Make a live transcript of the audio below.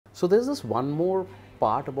So there's this one more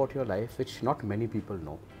part about your life which not many people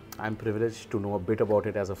know. I'm privileged to know a bit about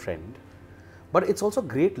it as a friend, but it's also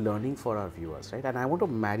great learning for our viewers, right? And I want to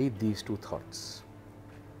marry these two thoughts.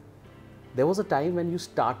 There was a time when you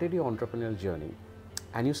started your entrepreneurial journey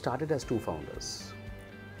and you started as two founders,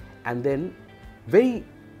 and then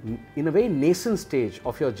in a very nascent stage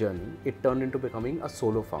of your journey, it turned into becoming a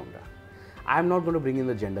solo founder. I'm not going to bring in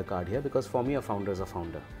the gender card here because for me a founder is a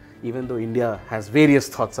founder, even though India has various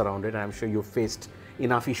thoughts around it, and I'm sure you've faced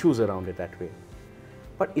enough issues around it that way.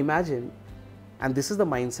 But imagine, and this is the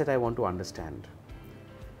mindset I want to understand,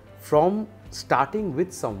 from starting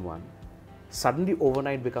with someone, suddenly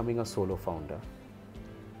overnight becoming a solo founder,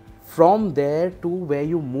 from there to where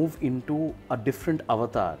you move into a different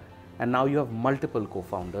avatar, and now you have multiple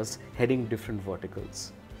co-founders heading different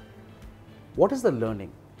verticals. What is the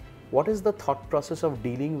learning? What is the thought process of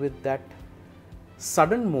dealing with that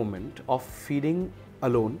sudden moment of feeling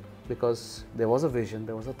alone? Because there was a vision,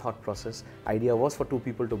 there was a thought process, idea was for two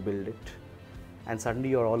people to build it, and suddenly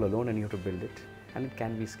you're all alone and you have to build it, and it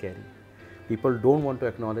can be scary. People don't want to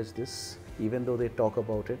acknowledge this, even though they talk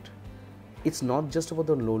about it. It's not just about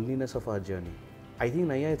the loneliness of our journey. I think,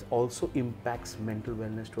 Naiyya, it also impacts mental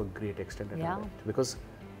wellness to a great extent. Because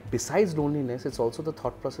besides loneliness, it's also the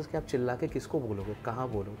thought process कि आप चिल्ला के किसको बोलोगे, कहाँ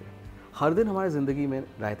बोलोगे. हर दिन हमारे ज़िंदगी में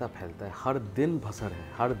रायता फैलता है, हर दिन भसर है,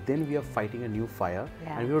 हर दिन we are fighting a new fire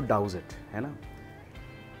and we have to douse it, है ना?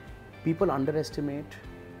 People underestimate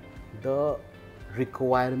the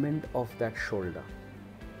requirement of that shoulder.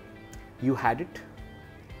 You had it,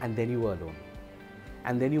 and then you were alone,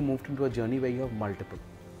 and then you moved into a journey where you have multiple.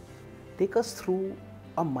 Take us through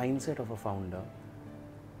a mindset of a founder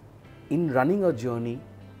in running a journey,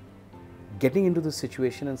 getting into this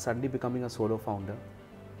situation and suddenly becoming a solo founder,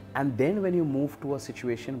 and then when you move to a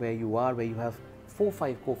situation where you have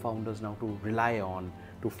 4-5 co-founders now to rely on,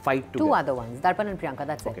 to fight together. Two other ones, Darpan and Priyanka,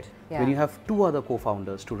 that's it. When you have 2 other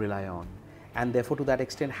co-founders to rely on, and therefore to that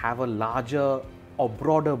extent have a larger or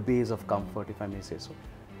broader base of comfort, if I may say so.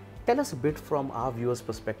 Tell us a bit from our viewers'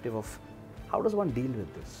 perspective of how does one deal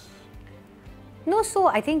with this? No, so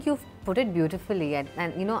I think you've put it beautifully,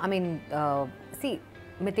 and you know, I mean, see,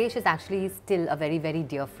 Mitesh is actually still a very, very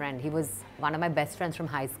dear friend. He was one of my best friends from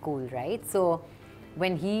high school, right? So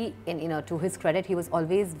when he, you know, to his credit, he was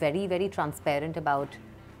always very, very transparent about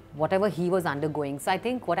whatever he was undergoing. So I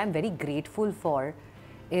think what I'm very grateful for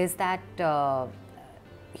is that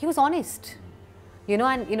he was honest, you know,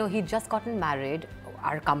 and you know, he'd just gotten married.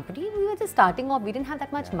 Our company, we were just starting off, we didn't have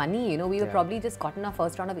that much money, you know, we were probably just gotten our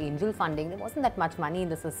first round of angel funding. There wasn't that much money in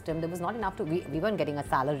the system, there was not enough to, we weren't getting a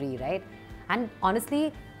salary, right? And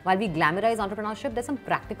honestly, while we glamorize entrepreneurship, there's some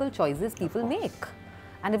practical choices people make.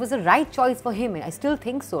 And it was the right choice for him, and I still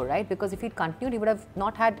think so, right? Because if he'd continued, he would have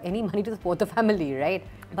not had any money to support the family, right?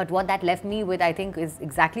 But what that left me with, I think, is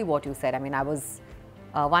exactly what you said. I mean, I was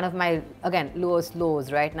one of my, again, lowest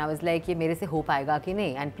lows, right? And I was like, ye mere se ho paega ki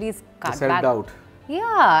nahi? And please cut back. Self-doubt.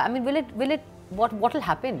 Yeah, I mean, what will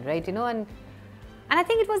happen, right? You know, and I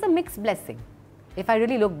think it was a mixed blessing, if I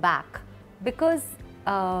really look back, because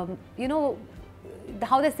you know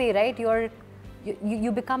how they say, right?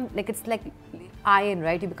 You become like, it's like iron,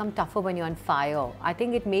 right? You become tougher when you're on fire. I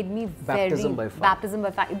think it made me baptism by fire. Baptism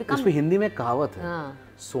by fire. इसमें हिंदी में कहावत है,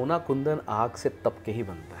 सोना कुंदन आग से तप के ही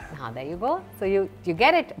बनता है. हाँ, there you go. So you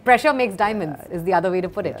get it. Pressure makes diamonds is the other way to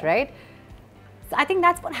put it, right? So I think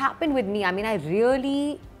that's what happened with me. I mean, I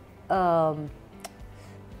really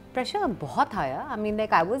pressure बहुत आया. I mean,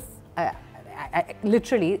 like I was I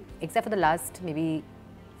literally, except for the last maybe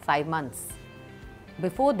 5 months,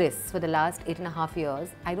 before this, for the last 8.5 years,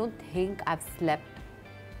 I don't think I've slept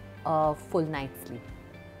a full night's sleep.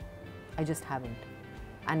 I just haven't.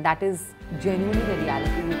 And that is genuinely the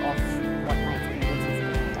reality of what my experience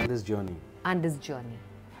is. And this journey. And this journey.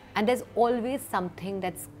 And there's always something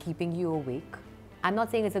that's keeping you awake. I'm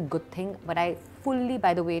not saying it's a good thing, but I fully,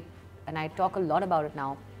 by the way, and I talk a lot about it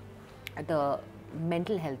now, the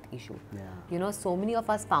mental health issue. Yeah. You know, so many of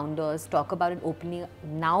us founders talk about it openly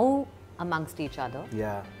now amongst each other.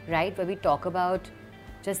 Yeah. Right? Where we talk about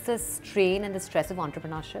just the strain and the stress of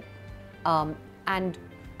entrepreneurship. And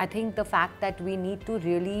I think the fact that we need to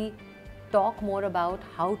really talk more about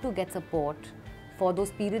how to get support for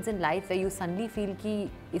those periods in life where you suddenly feel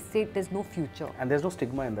ki there's no future. And there's no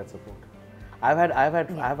stigma in that support. I've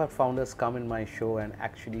had founders come in my show and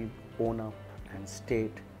actually own up and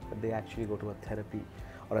state that they actually go to a therapy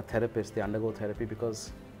or a therapist, they undergo therapy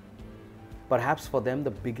because perhaps for them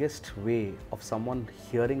the biggest way of someone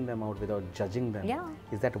hearing them out without judging them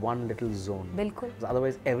is that one little zone. Bilkul.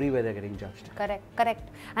 Otherwise, everywhere they're getting judged. Correct, correct.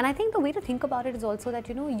 And I think the way to think about it is also that,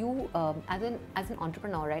 you know, you as an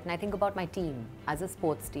entrepreneur, right? And I think about my team as a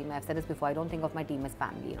sports team. I've said this before. I don't think of my team as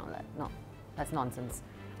family and all that. No, that's nonsense.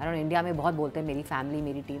 I don't know, India mein bahut bolte hain, meri family,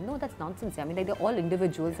 meri team. No, that's nonsense. I mean, like, they're all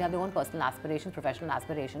individuals. They have their own personal aspirations, professional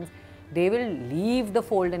aspirations. They will leave the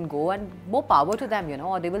fold and go, and more power to them, you know,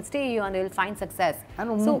 or they will stay here and they will find success.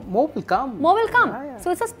 And so more will come. More will come. Yeah.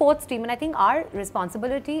 So it's a sports team, and I think our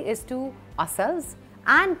responsibility is to ourselves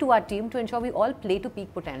and to our team to ensure we all play to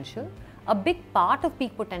peak potential. A big part of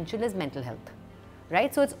peak potential is mental health.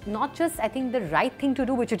 Right? So it's not just, I think, the right thing to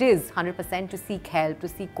do, which it is 100%, to seek help, to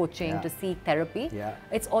seek coaching, to seek therapy.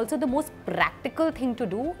 It's also the most practical thing to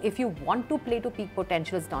do if you want to play to peak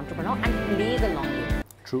potential as an entrepreneur and play the long game.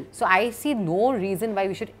 True. So I see no reason why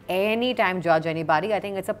we should anytime judge anybody. I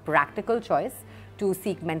think it's a practical choice to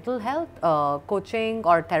seek mental health coaching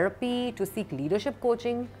or therapy, to seek leadership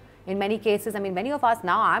coaching. In many cases, I mean, many of us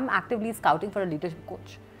now, I'm actively scouting for a leadership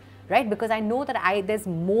coach. Right? Because I know that there's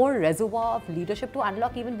more reservoir of leadership to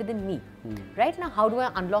unlock even within me. Right? Now, how do I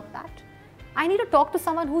unlock that? I need to talk to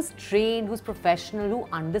someone who's trained, who's professional, who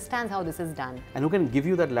understands how this is done. And who can give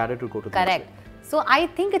you that ladder to go to the Correct. So I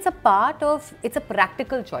think it's a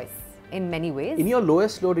practical choice in many ways. In your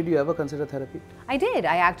lowest low, did you ever consider therapy? I did.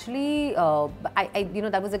 I actually, you know,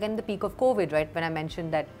 that was again the peak of COVID, right? When I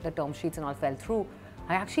mentioned that the term sheets and all fell through.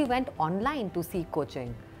 I actually went online to seek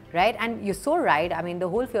coaching. Right? And you're so right. I mean, the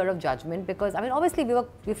whole fear of judgment, because, I mean, obviously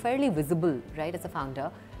we're fairly visible, right, as a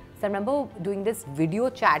founder. So I remember doing this video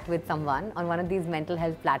chat with someone on one of these mental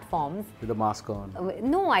health platforms. With a mask on?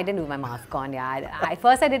 No, I didn't do my mask on, yeah.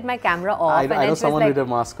 First I did my camera off. I know someone with a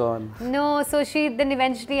mask on. No, so then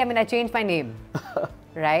eventually, I mean, I changed my name,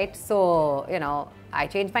 right? So, you know, I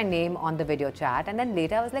changed my name on the video chat, and then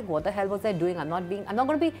later I was like, what the hell was I doing? I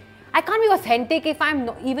can't be authentic if I'm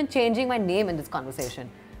not even changing my name in this conversation.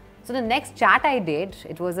 So the next chat I did,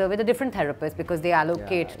 it was with a different therapist, because they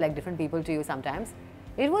allocate like different people to you sometimes.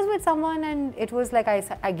 It was with someone, and it was like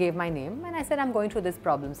I gave my name and I said, I'm going through this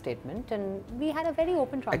problem statement, and we had a very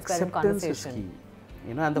open, transparent conversation. Acceptance is key.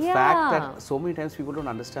 You know, and the fact that so many times people don't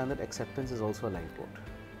understand that acceptance is also a lifeboat.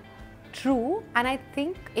 True, and I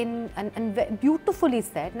think and beautifully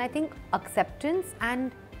said, and I think acceptance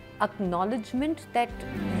and acknowledgement that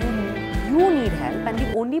you need help, and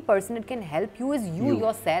the only person that can help you is you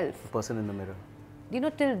yourself. The person in the mirror. You know,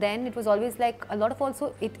 till then it was always like a lot of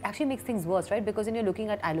also, it actually makes things worse, right? Because when you're looking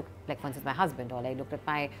at, I looked like, for instance, my husband, or I looked at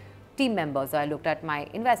my team members, or I looked at my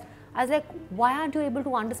invest. I was like, why aren't you able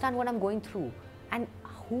to understand what I'm going through? And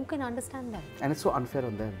who can understand that? And it's so unfair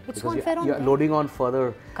on them. It's so unfair on them. You're loading on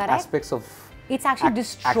further aspects of. It's actually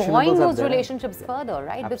destroying those relationships further,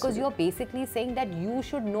 right? Absolutely. Because you're basically saying that you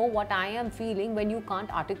should know what I am feeling when you can't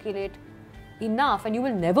articulate enough, and you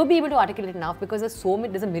will never be able to articulate enough, because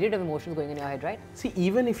there's a myriad of emotions going in your head, right? See,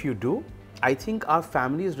 even if you do, I think our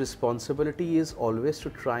family's responsibility is always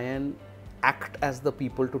to try and act as the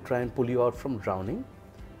people to try and pull you out from drowning.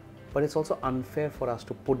 But it's also unfair for us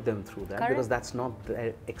to put them through that. Correct. Because that's not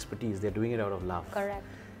their expertise. They're doing it out of love. Correct.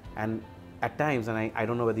 And at times, and I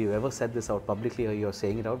don't know whether you ever said this out publicly or you're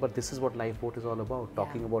saying it out, but this is what Lifeboat is all about.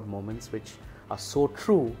 Talking about moments which are so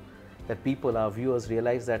true that people, our viewers,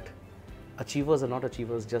 realize that achievers are not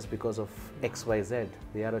achievers just because of X, Y, Z.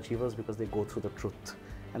 They are achievers because they go through the truth.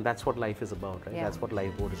 And that's what life is about, right? That's what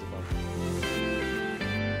Lifeboat is about.